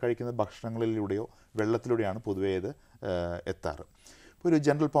വെച്ചാൽ നമ്മൾ കഴിക്കുന്ന ഭക്ഷണങ്ങളിലൂടെയോ വെള്ളത്തിലൂടെയാണ് പൊതുവേ ഇത് എത്താറ്. ഇപ്പോൾ ഒരു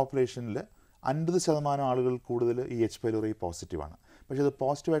ജനറൽ പോപ്പുലേഷനിൽ 50% ആളുകൾ കൂടുതൽ ഈ എച്ച് പൈലോറി പോസിറ്റീവാണ്. പക്ഷേ ഇത്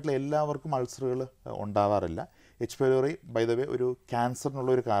പോസിറ്റീവായിട്ടുള്ള എല്ലാവർക്കും അൾസറുകൾ ഉണ്ടാവാറില്ല. H pylori by the way ഒരു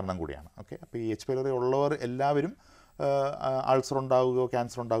ക്യാൻസറിനുള്ളൊരു കാരണം കൂടിയാണ്. ഓക്കെ, അപ്പോൾ ഈ എച്ച് പൈലോറി ഉള്ളവർ എല്ലാവരും അൾസർ ഉണ്ടാവുകയോ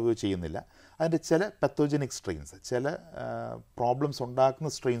ക്യാൻസർ ഉണ്ടാവുകയോ ചെയ്യുന്നില്ല. അതിൻ്റെ ചില പത്തോജനിക് സ്ട്രെയിൻസ്, ചില പ്രോബ്ലംസ് ഉണ്ടാക്കുന്ന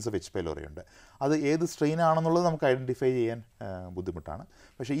സ്ട്രെയിൻസ് ഓഫ് എച്ച് പൈലോറി ഉണ്ട്. അത് ഏത് സ്ട്രെയിൻ ആണെന്നുള്ളത് നമുക്ക് ഐഡൻറ്റിഫൈ ചെയ്യാൻ ബുദ്ധിമുട്ടാണ്.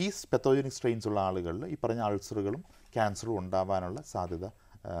 പക്ഷേ ഈ പത്തോജനിക് സ്ട്രെയിൻസ് ഉള്ള ആളുകളിൽ ഈ പറഞ്ഞ അൾസറുകളും ക്യാൻസറും ഉണ്ടാവാനുള്ള സാധ്യത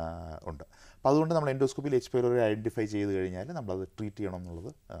ഉണ്ട്. അപ്പോൾ അതുകൊണ്ട് നമ്മൾ എൻഡോസ്കോപ്പിയിൽ എച്ച് പൈലോറി ഐഡൻറ്റിഫൈ ചെയ്ത് കഴിഞ്ഞാൽ നമ്മളത് ട്രീറ്റ് ചെയ്യണം എന്നുള്ളത്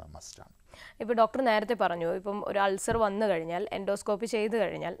മസ്റ്റാണ്. ഇപ്പോൾ ഡോക്ടർ നേരത്തെ പറഞ്ഞു, ഇപ്പം ഒരു അൾസർ വന്നു കഴിഞ്ഞാൽ എൻഡോസ്കോപ്പി ചെയ്ത്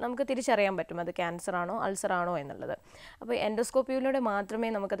കഴിഞ്ഞാൽ നമുക്ക് തിരിച്ചറിയാൻ പറ്റും അത് ക്യാൻസർ ആണോ അൾസർ ആണോ എന്നുള്ളത്. അപ്പോൾ എൻഡോസ്കോപ്പിയിലൂടെ മാത്രമേ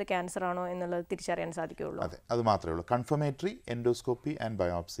നമുക്കത് ക്യാൻസർ ആണോ എന്നുള്ളത് തിരിച്ചറിയാൻ സാധിക്കുകയുള്ളൂ. അതെ, അത് മാത്രമേ ഉള്ളൂ. കൺഫർമേറ്ററി എൻഡോസ്കോപ്പി ആൻഡ്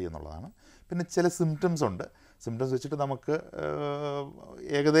ബയോപ്സി എന്നുള്ളതാണ്. പിന്നെ ചില സിംറ്റംസ് ഉണ്ട്. സിംറ്റംസ് വെച്ചിട്ട് നമുക്ക്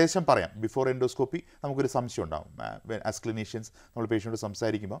ഏകദേശം പറയാം. ബിഫോർ എൻഡോസ്കോപ്പി നമുക്കൊരു സംശയം ഉണ്ടാകും. ആസ് ക്ലിനീഷ്യൻസ് നമ്മൾ പേഷ്യൻറ്റോട്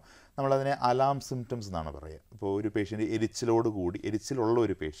സംസാരിക്കുമ്പോൾ നമ്മളതിനെ അലാം സിംറ്റംസ് എന്നാണ് പറയുക. ഇപ്പോൾ ഒരു പേഷ്യൻ്റ് എരിച്ചിലുള്ള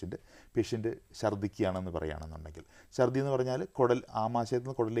ഒരു പേഷ്യൻ്റ് ഛർദ്ദിക്കുകയാണെന്ന് പറയുകയാണെന്നുണ്ടെങ്കിൽ, ഛർദ്ദി എന്ന് പറഞ്ഞാൽ ആമാശയത്തിൽ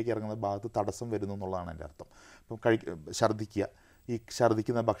നിന്ന് കുടലിലേക്ക് ഇറങ്ങുന്ന ഭാഗത്ത് തടസ്സം വരുന്നു എന്നുള്ളതാണ് എൻ്റെ അർത്ഥം. അപ്പം ഛർദ്ദിക്കുക, ഈ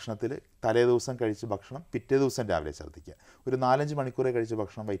ഛർദ്ദിക്കുന്ന ഭക്ഷണത്തിൽ തലേ ദിവസം കഴിച്ച ഭക്ഷണം പിറ്റേ ദിവസം രാവിലെ ഛർദ്ദിക്കുക. ഒരു 4-5 മണിക്കൂറേ കഴിച്ച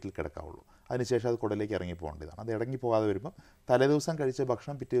ഭക്ഷണം വയറ്റിൽ കിടക്കാവുള്ളൂ. അതിനുശേഷം അത് കുടലിലേക്ക് ഇറങ്ങി പോകേണ്ടതാണ്. അത് ഇറങ്ങി പോകാതെ വരുമ്പോൾ തലേ ദിവസം കഴിച്ച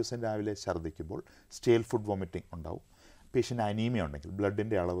ഭക്ഷണം പിറ്റേ ദിവസം രാവിലെ ഛർദ്ദിക്കുമ്പോൾ സ്റ്റേൽ ഫുഡ് വോമിറ്റിംഗ് ഉണ്ടാവും. പേഷ്യൻ്റ് അനീമിയ ഉണ്ടെങ്കിൽ,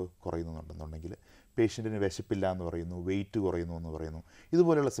 ബ്ലഡിൻ്റെ അളവ് കുറയുന്നുണ്ടെന്നുണ്ടെങ്കിൽ, പേഷ്യൻറ്റിന് വിശപ്പില്ല എന്ന് പറയുന്നു, വെയിറ്റ് കുറയുന്നു എന്ന് പറയുന്നു,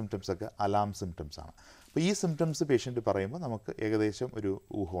 ഇതുപോലെയുള്ള സിംറ്റംസൊക്കെ അലാം സിംറ്റംസാണ്. അപ്പോൾ ഈ സിംറ്റംസ് പേഷ്യൻ്റ് പറയുമ്പോൾ നമുക്ക് ഏകദേശം ഒരു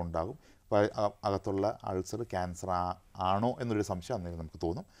ഊഹം ഉണ്ടാകും. അകത്തുള്ള അൾസർ ക്യാൻസർ ആണോ എന്നൊരു സംശയം അന്നേരം നമുക്ക്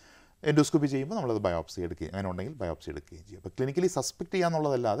തോന്നും. എൻഡോസ്കോപ്പി ചെയ്യുമ്പോൾ നമ്മളത് ബയോപ്സി എടുക്കുകയും, അങ്ങനെ ഉണ്ടെങ്കിൽ ബയോപ്സി എടുക്കുകയും ചെയ്യും. അപ്പോൾ ക്ലിനിക്കലി സസ്പെക്ട്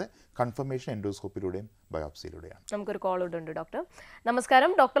ചെയ്യാന്നുള്ളതല്ലാതെ കൺഫർമേഷൻ എൻഡോസ്കോപ്പിലൂടെയും ബയോപ്സിയിലൂടെയാണ്. നമുക്കൊരു കോൾ ഉണ്ട് ഡോക്ടർ.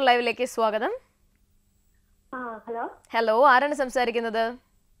 നമസ്കാരം, ഡോക്ടർ ലൈവിലേക്ക് സ്വാഗതം. ഹലോ ഹലോ, ആരാണ് സംസാരിക്കുന്നത്?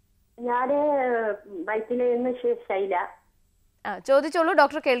 ഞാന് വൈറ്റിലെ ശൈല. ചോദിച്ചോളൂ,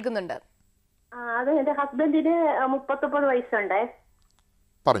 ഡോക്ടർ കേൾക്കുന്നുണ്ട്. അത് എന്റെ ഹസ്ബൻഡിന് 39 വയസ്സുണ്ടേ.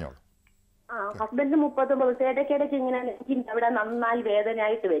 പറഞ്ഞോളൂ. ഹസ്ബൻഡിന് 39. ഇടയ്ക്കിടയ്ക്ക് ഇങ്ങനെ അവിടെ നന്നായി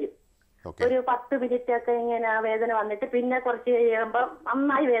വേദനയായിട്ട് വരും. ഒരു 10 മിനിറ്റ് ഒക്കെ ഇങ്ങനെ വേദന വന്നിട്ട് പിന്നെ കുറച്ച് കഴിയുമ്പോൾ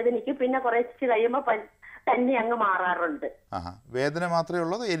നന്നായി വേദനിക്കും. പിന്നെ കുറച്ച് കഴിയുമ്പോൾ തന്നെ അങ്ങ് മാറാറുണ്ട്. വേദന മാത്രമേ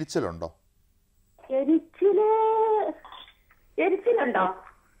ഉള്ളൂ, എരിച്ചിലുണ്ടോ? എരിച്ചിലുണ്ടോ?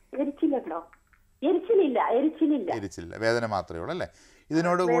 എരിച്ചിലില്ല. വേദന മാത്രമേ ഉള്ളൂ അല്ലേ?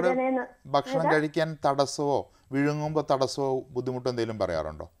 ഇതിനോട് കൂടെ ഭക്ഷണം കഴിക്കാൻ തടസ്സമോ വിഴുങ്ങുമ്പോൾ തടസ്സമോ ബുദ്ധിമുട്ടോ എന്തെങ്കിലും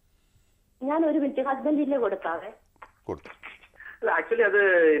പറയാറുണ്ടോ? ഞാൻ ഒരു മിനിറ്റ് ഹസ്ബൻഡിനെ കൊടുക്കാവേ. കൊടുത്തു. ആക്ച്വലി അത്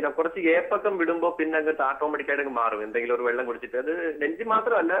കുറച്ച് ഏപ്പക്കം വിടുമ്പോ പിന്നെ അങ്ങോട്ട് ഓട്ടോമാറ്റിക്കായിട്ട് മാറും. എന്തെങ്കിലും ഒരു വെള്ളം കുടിച്ചിട്ട് അത് നെഞ്ചി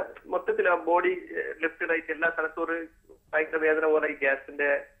മാത്രമല്ല, മൊത്തത്തിൽ ബോഡി ലെഫ്റ്റ് റൈറ്റ് എല്ലാ സ്ഥലത്തും ഒരു ഭയങ്കര വേദന പോലെ ഈ ഗ്യാസിന്റെ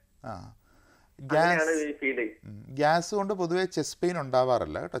ഗ്യാസ് കൊണ്ട് പൊതുവേ ചെസ്റ്റ് പെയിൻ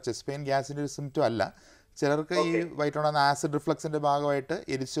ഉണ്ടാവാറില്ല കേട്ടോ. ചെസ്റ്റ് പെയിൻ ഗ്യാസിൻ്റെ ഒരു സിംറ്റം അല്ല. ചിലർക്ക് ഈ വയറ്റുണ്ടാകുന്ന ആസിഡ് റിഫ്ലക്സിൻ്റെ ഭാഗമായിട്ട്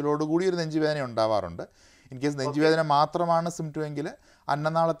എരിച്ചിലോടുകൂടി ഒരു നെഞ്ചുവേദന ഉണ്ടാവാറുണ്ട്. ഇൻ കേസ് നെഞ്ചുവേദന മാത്രമാണ് സിംറ്റം എങ്കിൽ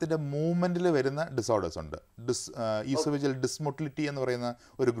അന്നനാളത്തിൻ്റെ മൂവ്മെൻറ്റിൽ വരുന്ന ഡിസോർഡേഴ്സ് ഉണ്ട്. ഈസോഫേജിയൽ ഡിസ്മോട്ടിലിറ്റി എന്ന് പറയുന്ന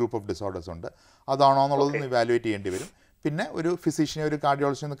ഒരു ഗ്രൂപ്പ് ഓഫ് ഡിസോർഡേഴ്സ് ഉണ്ട്. അതാണോ എന്നുള്ളതൊന്ന് ഇവാലുവേറ്റ് ചെയ്യേണ്ടി വരും. പിന്നെ ഒരു ഫിസിഷ്യനെ, ഒരു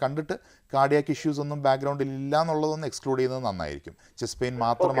കാർഡിയോളജിനെ ഒന്ന് കണ്ടിട്ട് കാർഡിയാക് ഇഷ്യൂസ് ഒന്നും ബാക്ക്ഗ്രൗണ്ടിൽ ഇല്ല എന്നുള്ളതൊന്ന് എക്സ്ക്ലൂഡ് ചെയ്യുന്നത് നന്നായിരിക്കും. ചെസ്റ്റ് പെയിൻ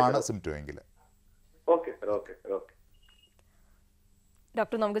മാത്രമാണ് സിംറ്റം എങ്കിൽ.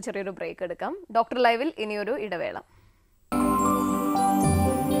 ഡോക്ടർ, നമുക്ക് ചെറിയൊരു ബ്രേക്ക് എടുക്കാം. ഡോക്ടർ ലൈവിൽ ഇനിയൊരു ഇടവേള.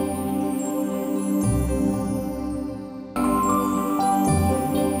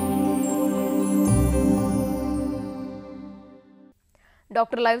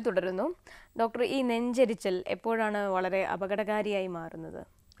 ഡോക്ടർ ലൈവ് തുടരുന്നു. ഡോക്ടർ, ഈ നെഞ്ചരിച്ചൽ എപ്പോഴാണ് വളരെ അപകടകാരിയായി മാറുന്നത്?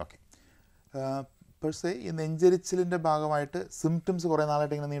 ഓക്കെ, പെർസെ ഈ നെഞ്ചരിച്ചിലിൻ്റെ ഭാഗമായിട്ട് സിംറ്റംസ് കുറേ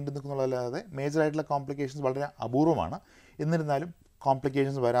നാളായിട്ട് ഇങ്ങനെ നീണ്ടു നിൽക്കുന്നുള്ളതല്ലാതെ മേജറായിട്ടുള്ള കോംപ്ലിക്കേഷൻസ് വളരെ അപൂർവമാണ്. എന്നിരുന്നാലും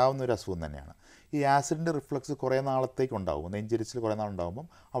കോംപ്ലിക്കേഷൻസ് വരാവുന്ന ഒരു അസുഖം തന്നെയാണ്. ഈ ആസിഡിൻ്റെ റിഫ്ലക്സ് കുറേ നാളത്തേക്ക് ഉണ്ടാവും. നെഞ്ചരിച്ചിൽ കുറേ നാളുണ്ടാകുമ്പം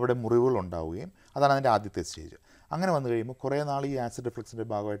അവിടെ മുറിവുകൾ ഉണ്ടാവുകയും അതാണ് അതിൻ്റെ ആദ്യത്തെ സ്റ്റേജ്. അങ്ങനെ വന്നു കഴിയുമ്പോൾ കുറേ നാൾ ഈ ആസിഡ് റിഫ്ലക്സിൻ്റെ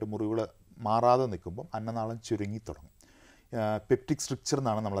ഭാഗമായിട്ട് മുറിവുകൾ മാറാതെ നിൽക്കുമ്പം അന്നനാളം ചുരുങ്ങി തുടങ്ങും. പെപ്റ്റിക് സ്ട്രിക്ചർ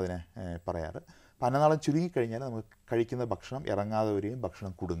എന്നാണ് നമ്മളതിനെ പറയാറ്. അപ്പോൾ അന്നനാളം ചുരുങ്ങിക്കഴിഞ്ഞാൽ നമുക്ക് കഴിക്കുന്ന ഭക്ഷണം ഇറങ്ങാതെ വരികയും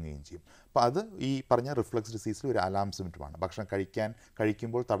ഭക്ഷണം കുടുങ്ങുകയും ചെയ്യും. അപ്പോൾ അത് ഈ പറഞ്ഞ റിഫ്ലക്സ് ഡിസീസിൽ ഒരു അലാം സിംറ്റമാണ്. ഭക്ഷണം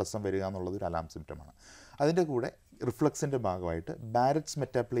കഴിക്കുമ്പോൾ തടസ്സം വരിക എന്നുള്ളത് ഒരു അലാം സിംറ്റമാണ്. അതിൻ്റെ കൂടെ റിഫ്ലക്സിൻ്റെ ഭാഗമായിട്ട് ബാരറ്റ്സ്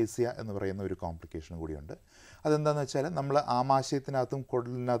മെറ്റാപ്ലേസിയ എന്ന് പറയുന്ന ഒരു കോംപ്ലിക്കേഷൻ കൂടിയുണ്ട്. അതെന്താണെന്ന് വെച്ചാൽ നമ്മൾ ആമാശയത്തിനകത്തും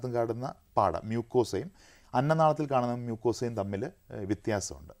കുടലിനകത്തും കാണുന്ന മ്യൂക്കോസയും അന്നനാളത്തിൽ കാണുന്ന മ്യൂക്കോസയും തമ്മിൽ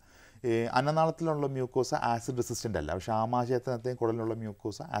വ്യത്യാസമുണ്ട്. അന്നനാളത്തിലുള്ള മ്യൂക്കോസ ആസിഡ് റെസിസ്റ്റൻ്റ് അല്ല, പക്ഷേ ആമാശയത്തിനകത്തെയും കുടലിലുള്ള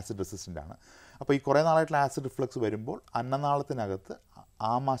മ്യൂക്കോസ ആസിഡ് റെസിസ്റ്റൻ്റ് ആണ്. അപ്പോൾ ഈ കുറേ നാളായിട്ടുള്ള ആസിഡ് റിഫ്ലക്സ് വരുമ്പോൾ അന്നനാളത്തിനകത്ത്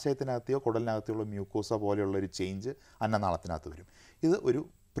ആമാശയത്തിനകത്തെയോ കുടലിനകത്തെയോ മ്യൂക്കോസ പോലെയുള്ളൊരു ചേഞ്ച് അന്നനാളത്തിനകത്ത് വരും. ഇത് ഒരു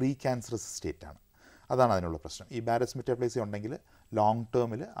പ്രീ ക്യാൻസറസ് സ്റ്റേറ്റാണ്. അതാണ് അതിനുള്ള പ്രശ്നം. ഈ ബാരറ്റ്സ് മെറ്റാപ്ലേസിയ ഉണ്ടെങ്കിൽ ലോങ്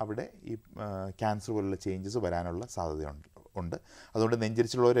ടേമിൽ അവിടെ ഈ ക്യാൻസർ പോലുള്ള ചേഞ്ചസ് വരാനുള്ള സാധ്യതയുണ്ട്. അതുകൊണ്ട്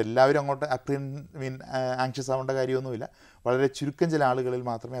നെഞ്ചരിച്ചുള്ളവരെല്ലാവരും അങ്ങോട്ട് ആങ്ഷ്യസ് ആവേണ്ട കാര്യമൊന്നുമില്ല. വളരെ ചുരുക്കം ചില ആളുകളിൽ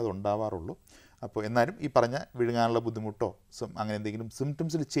മാത്രമേ അത് ഉണ്ടാവാറുള്ളൂ. അപ്പോൾ എന്നാലും ഈ പറഞ്ഞ വിഴുങ്ങാനുള്ള ബുദ്ധിമുട്ടോ അങ്ങനെ എന്തെങ്കിലും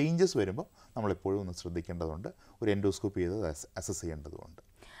സിംറ്റംസിൽ ചേഞ്ചസ് വരുമ്പോൾ നമ്മളെപ്പോഴും ഒന്ന് ശ്രദ്ധിക്കേണ്ടതുണ്ട്. ഒരു എൻഡോസ്കോപ്പി ചെയ്ത് അസസ് ചെയ്യേണ്ടതുണ്ട്.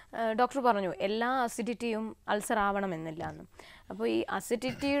 ഡോക്ടർ പറഞ്ഞു എല്ലാ അസിഡിറ്റിയും അൾസർ ആവണമെന്നില്ല എന്ന്. അപ്പോൾ ഈ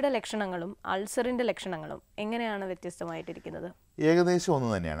അസിഡിറ്റിയുടെ ലക്ഷണങ്ങളും അൾസറിൻ്റെ ലക്ഷണങ്ങളും എങ്ങനെയാണ് വ്യത്യസ്തമായിട്ടിരിക്കുന്നത്? ഏകദേശം ഒന്ന്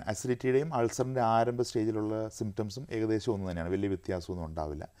തന്നെയാണ്. അസിഡിറ്റിയുടെയും അൾസറിൻ്റെ ആരംഭ സ്റ്റേജിലുള്ള സിംറ്റംസും ഏകദേശം ഒന്ന് തന്നെയാണ്. വലിയ വ്യത്യാസമൊന്നും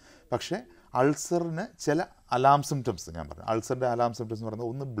ഉണ്ടാവില്ല. പക്ഷേ അൾസറിന് ചില അലാം സിംറ്റംസ് ഞാൻ പറഞ്ഞു. അൾസറിൻ്റെ അലാം സിംറ്റംസ് എന്ന്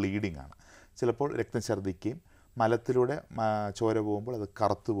പറയുന്നത് ഒന്ന് ബ്ലീഡിംഗ് ആണ്. ചിലപ്പോൾ രക്തം ഛർദ്ദിക്കുകയും മലത്തിലൂടെ ചോര പോകുമ്പോൾ അത്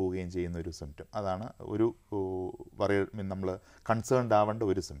കറുത്തു പോവുകയും ചെയ്യുന്ന ഒരു സിംറ്റം. അതാണ് ഒരു നമ്മൾ കൺസേൺഡ് ആവേണ്ട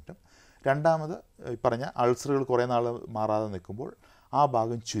ഒരു സിംറ്റം. രണ്ടാമത് പറഞ്ഞ അൾസറുകൾ കുറേ നാൾ മാറാതെ നിൽക്കുമ്പോൾ ആ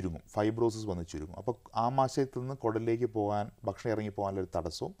ഭാഗം ചുരുങ്ങും, ഫൈബ്രോസിസ് വന്ന് ചുരുങ്ങും. അപ്പോൾ ആമാശയത്തിൽ നിന്ന് കുടലിലേക്ക് പോകാൻ, ഭക്ഷണം ഇറങ്ങി പോകാനുള്ളൊരു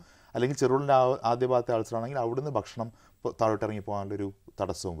തടസ്സവും, അല്ലെങ്കിൽ ചെറുകളിൻ്റെ ആദ്യ ഭാഗത്തെ അൾസറാണെങ്കിൽ അവിടുന്ന് ഭക്ഷണം താഴോട്ട് ഇറങ്ങി പോകാനുള്ളൊരു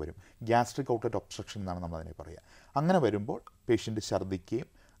തടസ്സവും വരും. ഗ്യാസ്ട്രിക് ഔട്ട്ലെറ്റ് ഒബ്സ്ട്രക്ഷൻ എന്നാണ് നമ്മളതിനെ പറയുക. അങ്ങനെ വരുമ്പോൾ പേഷ്യൻ്റ് ഛർദ്ദിക്കുകയും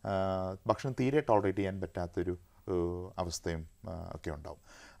ഭക്ഷണം തീരെ ടോളറേറ്റ് ചെയ്യാൻ പറ്റാത്തൊരു അവസ്ഥയും ഒക്കെ ഉണ്ടാവും.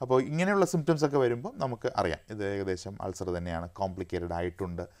 അപ്പോൾ ഇങ്ങനെയുള്ള സിംറ്റംസ് ഒക്കെ വരുമ്പോൾ നമുക്ക് അറിയാം ഇത് ഏകദേശം അൾസർ തന്നെയാണ്, കോംപ്ലിക്കേറ്റഡ്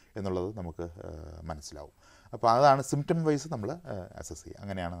ആയിട്ടുണ്ട് എന്നുള്ളത് നമുക്ക് മനസ്സിലാവും. അപ്പോൾ അതാണ് സിംറ്റം വൈസ് നമ്മൾ അസസ് ചെയ്യുക.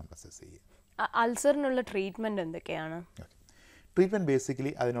 അങ്ങനെയാണ് നമ്മൾ അസസ് ചെയ്യുക. അൾസറിനുള്ള ട്രീറ്റ്മെൻറ്റ് എന്തൊക്കെയാണ്? ട്രീറ്റ്മെൻറ്റ്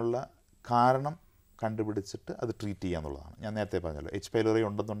ബേസിക്കലി അതിനുള്ള കാരണം കണ്ടുപിടിച്ചിട്ട് അത് ട്രീറ്റ് ചെയ്യുക എന്നുള്ളതാണ്. ഞാൻ നേരത്തെ പറഞ്ഞല്ലോ, എച്ച് പൈലോറി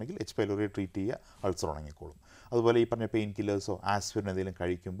ഉണ്ടെന്നുണ്ടെങ്കിൽ എച്ച് പൈലോറിയെ ട്രീറ്റ് ചെയ്യുക, അൾസർ ഉണങ്ങിക്കോളും. അതുപോലെ ഈ പറഞ്ഞ പെയിൻ കില്ലേഴ്സോ ആസ്പിരിൻ എന്തെങ്കിലും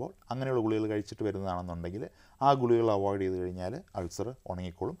കഴിക്കുമ്പോൾ അങ്ങനെയുള്ള ഗുളികൾ കഴിച്ചിട്ട് വരുന്നതാണെന്നുണ്ടെങ്കിൽ ആ ഗുളികൾ അവോയ്ഡ് ചെയ്ത് കഴിഞ്ഞാൽ അൾസർ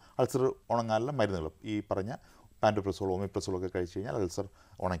ഉണങ്ങിക്കോളും. അൾസർ ഉണങ്ങാനുള്ള മരുന്നുകളും ഈ പറഞ്ഞ പാൻറ്റോപ്രസോൾ, ഒമിപ്രസോൾ ഒക്കെ കഴിച്ച് കഴിഞ്ഞാൽ അൾസർ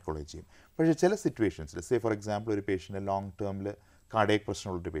ഉണങ്ങിക്കൊള്ളുകയും ചെയ്യും. പക്ഷേ ചില സിറ്റുവേഷൻസിൽ, സേ ഫോർ എക്സാമ്പിൾ ഒരു പേഷ്യൻ്റ് ലോങ് ടേമിൽ കാർഡിയക്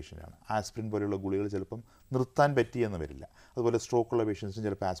പ്രശ്നമുള്ളൊരു പേഷ്യൻ്റാണ്, ആസ്പിരിൻ പോലെയുള്ള ഗുളികൾ ചിലപ്പം നിർത്താൻ പറ്റിയെന്ന് വരില്ല. അതുപോലെ സ്ട്രോക്കുള്ള പേഷ്യൻസിന്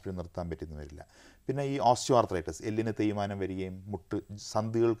ചിലപ്പോൾ ആസ്പിരിൻ നിർത്താൻ പറ്റിയെന്ന് വരില്ല. പിന്നെ ഈ ഓസ്റ്റിയോ ആർത്രൈറ്റിസ്, എല്ലിന് തേയ്മാനം വരികയും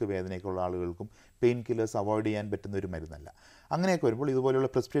സന്ധികൾക്ക് വേദനയൊക്കെ ഉള്ള ആളുകൾക്കും പെയിൻ കില്ലേഴ്സ് അവോയ്ഡ് ചെയ്യാൻ പറ്റുന്ന ഒരു മരുന്നല്ല. അങ്ങനെയൊക്കെ വരുമ്പോൾ ഇതുപോലെയുള്ള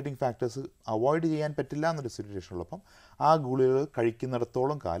പ്രിസ്ക്രിപ്റ്റീവ് ഫാക്ടേഴ്സ് അവോയ്ഡ് ചെയ്യാൻ പറ്റില്ല എന്നൊരു സിറ്റുവേഷൻ ഉള്ളപ്പം ആ ഗുളികൾ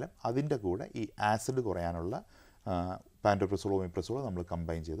കഴിക്കുന്നിടത്തോളം കാലം അതിൻ്റെ കൂടെ ഈ ആസിഡ് കുറയാനുള്ള പാൻറ്റോപ്രസോളോ ഒമിപ്രസോളോ നമ്മൾ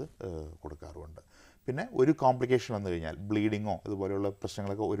കമ്പൈൻ ചെയ്ത് കൊടുക്കാറുണ്ട്. പിന്നെ ഒരു കോംപ്ലിക്കേഷൻ വന്നു കഴിഞ്ഞാൽ, ബ്ലീഡിങ്ങോ ഇതുപോലെയുള്ള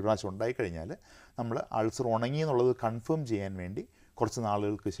പ്രശ്നങ്ങളൊക്കെ ഒരു പ്രാവശ്യം ഉണ്ടായിക്കഴിഞ്ഞാൽ നമ്മൾ അൾസർ ഉണങ്ങി എന്നുള്ളത് കൺഫേം ചെയ്യാൻ വേണ്ടി കുറച്ച്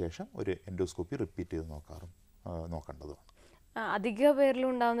നാളുകൾക്ക് ശേഷം ഒരു എൻഡോസ്കോപ്പി റിപ്പീറ്റ് ചെയ്ത് നോക്കേണ്ടതുമാണ്. അധിക പേരിലും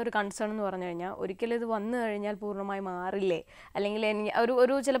ഉണ്ടാകുന്ന ഒരു കൺസേൺ എന്ന് പറഞ്ഞു കഴിഞ്ഞാൽ, ഒരിക്കലും ഇത് വന്നു കഴിഞ്ഞാൽ പൂർണ്ണമായി മാറില്ലേ, അല്ലെങ്കിൽ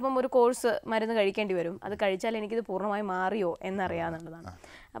ഒരു ചിലപ്പം ഒരു കോഴ്സ് മരുന്ന് കഴിക്കേണ്ടി വരും, അത് കഴിച്ചാൽ എനിക്കിത് പൂർണ്ണമായി മാറിയോ എന്നറിയാമെന്നുള്ളതാണ്.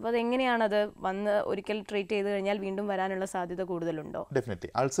 അപ്പോൾ അതെങ്ങനെയാണത് ഒരിക്കൽ ട്രീറ്റ് ചെയ്ത് കഴിഞ്ഞാൽ വീണ്ടും വരാനുള്ള സാധ്യത കൂടുതലുണ്ടോ?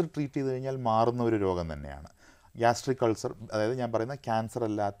 ഡെഫിനറ്റ്ലി അൾസർ ട്രീറ്റ് ചെയ്ത് കഴിഞ്ഞാൽ മാറുന്ന ഒരു രോഗം തന്നെയാണ് ഗ്യാസ്ട്രിക് അൾസർ. അതായത് ഞാൻ പറയുന്ന ക്യാൻസർ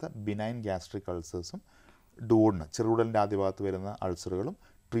അല്ലാത്ത ബിനൈൻ ഗ്യാസ്ട്രിക് അൾസേഴ്സും ഡൂഡിന് ചെറുകുടലിൻ്റെ ആദ്യ ഭാഗത്ത് വരുന്ന അൾസറുകളും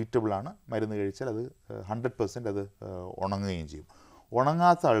ട്രീറ്റബിളാണ്. മരുന്ന് കഴിച്ചാൽ അത് 100% അത് ഉണങ്ങുകയും ചെയ്യും.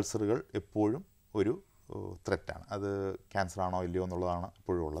 ഉണങ്ങാത്ത അൾസറുകൾ എപ്പോഴും ഒരു ത്രെറ്റാണ്. അത് ക്യാൻസർ ആണോ ഇല്ലയോ എന്നുള്ളതാണ്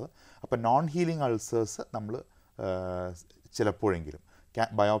എപ്പോഴും ഉള്ളത്. അപ്പോൾ നോൺ ഹീലിംഗ് അൾസേഴ്സ് നമ്മൾ ചിലപ്പോഴെങ്കിലും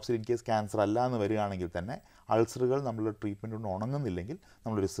ബയോപ്സി ഇൻ കേസ് ക്യാൻസർ അല്ല എന്ന് വരികയാണെങ്കിൽ തന്നെ അൾസറുകൾ നമ്മൾ ട്രീറ്റ്മെൻറ്റ് കൊണ്ട് ഉണങ്ങുന്നില്ലെങ്കിൽ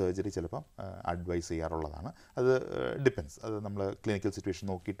നമ്മളൊരു സർജറി ചിലപ്പം അഡ്വൈസ് ചെയ്യാറുള്ളതാണ്. അത് ഡിപ്പെൻസ്, അത് നമ്മൾ ക്ലിനിക്കൽ സിറ്റുവേഷൻ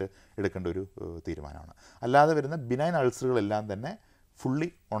നോക്കിയിട്ട് എടുക്കേണ്ട ഒരു തീരുമാനമാണ്. അല്ലാതെ വരുന്ന ബിനൈൻ അൾസറുകളെല്ലാം തന്നെ ഫുള്ളി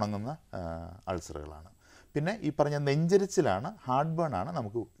ഉണങ്ങുന്ന അൾസറുകളാണ്. പിന്നെ ഈ പറഞ്ഞ നെഞ്ചരിച്ചിലാണ്, ഹാർട്ട് ബേൺ ആണ്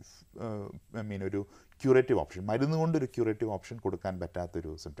നമുക്ക് ഒരു ക്യൂറേറ്റീവ് ഓപ്ഷൻ, മരുന്ന് കൊണ്ടൊരു ക്യൂറേറ്റീവ് ഓപ്ഷൻ കൊടുക്കാൻ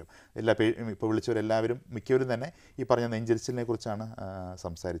പറ്റാത്തൊരു സിംറ്റം. ഇപ്പോൾ വിളിച്ചവരെല്ലാവരും മിക്കവരും തന്നെ ഈ പറഞ്ഞ നെഞ്ചരിച്ചിലിനെ കുറിച്ചാണ്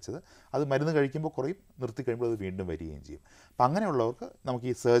സംസാരിച്ചത്. അത് മരുന്ന് കഴിക്കുമ്പോൾ കുറയും, നിർത്തി കഴിയുമ്പോൾ അത് വീണ്ടും വരികയും ചെയ്യും. അപ്പം അങ്ങനെയുള്ളവർക്ക് നമുക്ക്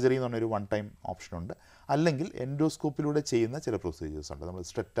ഈ സർജറി എന്ന് പറഞ്ഞൊരു വൺ ടൈം ഓപ്ഷനുണ്ട്. അല്ലെങ്കിൽ എൻഡോസ്കോപ്പിലൂടെ ചെയ്യുന്ന ചില പ്രൊസീജിയേഴ്സ് ഉണ്ട്, നമ്മൾ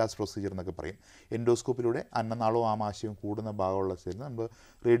സ്ട്രെറ്റാസ് പ്രൊസീജിയർ എന്നൊക്കെ പറയും. എൻഡോസ്കോപ്പിലൂടെ അന്നനാളവും ആമാശയവും കൂടുന്ന ഭാഗമുള്ള ശരീരം നമ്മൾ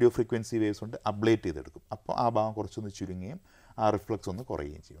റേഡിയോ ഫ്രീക്വൻസി വേവ്സ് കൊണ്ട് അബ്ലേറ്റ് ചെയ്തെടുക്കും. അപ്പോൾ ആ ഭാഗം കുറച്ചൊന്ന് ചുരുങ്ങുകയും ആ റിഫ്ലക്സ് ഒന്ന്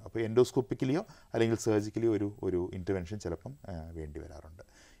കുറയുകയും ചെയ്യും. അപ്പോൾ എൻഡോസ്കോപ്പിക്കലിയോ അല്ലെങ്കിൽ സർജിക്കലിയോ ഒരു ഇൻ്റർവെൻഷൻ ചിലപ്പം വേണ്ടി വരാറുണ്ട്.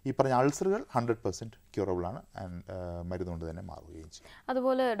 ഈ പറഞ്ഞ അൾസറുകൾ 100% ക്യൂറബിളാണ്, മരുന്ന് കൊണ്ട് തന്നെ മാറുകയും ചെയ്യും.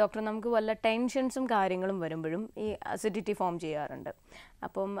 അതുപോലെ ഡോക്ടർ, നമുക്ക് വല്ല ടെൻഷൻസും കാര്യങ്ങളും വരുമ്പോഴും ഈ അസിഡിറ്റി ഫോം ചെയ്യാറുണ്ട്.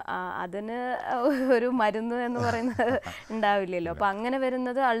 അപ്പം അതിന് ഒരു മരുന്ന് എന്ന് പറയുന്നത് ഉണ്ടാവില്ലല്ലോ. അപ്പം അങ്ങനെ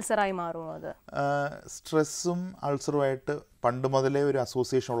വരുന്നത് അൾസറായി മാറുമോ? അത് സ്ട്രെസ്സും അൾസറുമായിട്ട് പണ്ട് മുതലേ ഒരു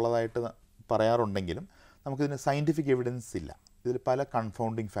അസോസിയേഷൻ ഉള്ളതായിട്ട് പറയാറുണ്ടെങ്കിലും നമുക്കിതിന് സയൻറ്റിഫിക് എവിഡൻസ് ഇല്ല. ഇതിൽ പല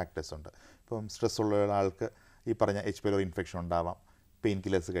കൺഫൗണ്ടിങ് ഫാക്ടേഴ്സ് ഉണ്ട്. ഇപ്പം സ്ട്രെസ് ഉള്ള ഒരാൾക്ക് ഈ പറഞ്ഞ എച്ച് പൈലോറി ഇൻഫെക്ഷൻ ഉണ്ടാവാം, പെയിൻ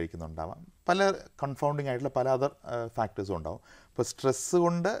കില്ലേഴ്സ് കഴിക്കുന്നുണ്ടാവാം, പല കൺഫൗണ്ടിങ് ആയിട്ടുള്ള പല അതർ ഫാക്ടേഴ്സും ഉണ്ടാവും. ഇപ്പോൾ സ്ട്രെസ്സ്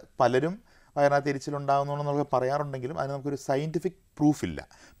കൊണ്ട് പലരും വയറിനകത്ത് എരിച്ചിലുണ്ടാകുന്നു എന്നൊക്കെ പറയാറുണ്ടെങ്കിലും അതിന് നമുക്കൊരു സയൻറ്റിഫിക് പ്രൂഫില്ല.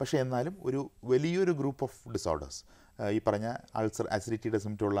 പക്ഷേ എന്നാലും ഒരു വലിയൊരു ഗ്രൂപ്പ് ഓഫ് ഡിസോർഡേഴ്സ്, ഈ പറഞ്ഞ അൾസർ, അസിഡിറ്റിയുടെ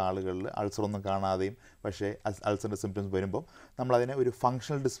സിംറ്റം ഉള്ള ആളുകളിൽ അൾസറൊന്നും കാണാതെയും പക്ഷേ അൾസറിൻ്റെ സിംറ്റംസ് വരുമ്പോൾ നമ്മളതിനെ ഒരു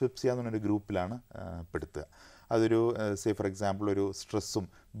ഫങ്ഷണൽ ഡിസ്പെപ്സിയ എന്ന് പറഞ്ഞൊരു ഗ്രൂപ്പിലാണ് പെടുത്തുക. അതൊരു സേ ഫോർ എക്സാമ്പിൾ ഒരു സ്ട്രെസ്സും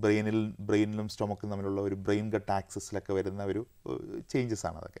ബ്രെയിനിലും സ്റ്റൊമക്കും തമ്മിലുള്ള ഒരു ബ്രെയിൻ ഗട്ട് ആക്സസിലൊക്കെ വരുന്ന ഒരു ചേഞ്ചസ്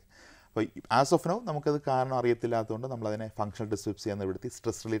ആണ് അതൊക്കെ. അപ്പോൾ ആസ് ഓഫ് നൗ നമുക്കത് കാരണം അറിയത്തില്ലാത്തതുകൊണ്ട് നമ്മളതിനെ ഫങ്ഷണൽ ഡിസ്പെപ്സിയ എന്ന് പെടുത്തി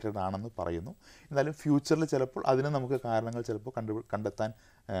സ്ട്രെസ് റിലേറ്റഡ് ആണെന്ന് പറയുന്നു. എന്നാലും ഫ്യൂച്ചറിൽ ചിലപ്പോൾ അതിന് നമുക്ക് കാരണങ്ങൾ ചിലപ്പോൾ കണ്ടെത്താൻ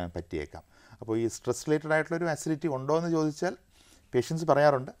പറ്റിയേക്കാം. അപ്പോൾ ഈ സ്ട്രെസ് റിലേറ്റഡ് ആയിട്ടുള്ളൊരു അസിഡിറ്റി ഉണ്ടോ എന്ന് ചോദിച്ചാൽ പേഷ്യൻസ്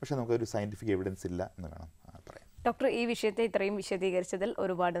പറയാറുണ്ട്, പക്ഷേ നമുക്കൊരു സയൻറ്റിഫിക് എവിഡൻസ് ഇല്ല എന്ന് വേണം പറയാൻ. ഡോക്ടർ, ഈ വിഷയത്തെ ഇത്രയും വിശദീകരിച്ചതിൽ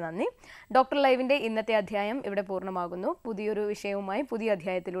ഒരുപാട് നന്ദി. ഡോക്ടർ ലൈവിൻ്റെ ഇന്നത്തെ അധ്യായം ഇവിടെ പൂർണ്ണമാകുന്നു. പുതിയൊരു വിഷയവുമായി പുതിയ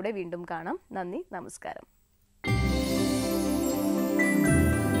അധ്യായത്തിലൂടെ വീണ്ടും കാണാം. നന്ദി, നമസ്കാരം.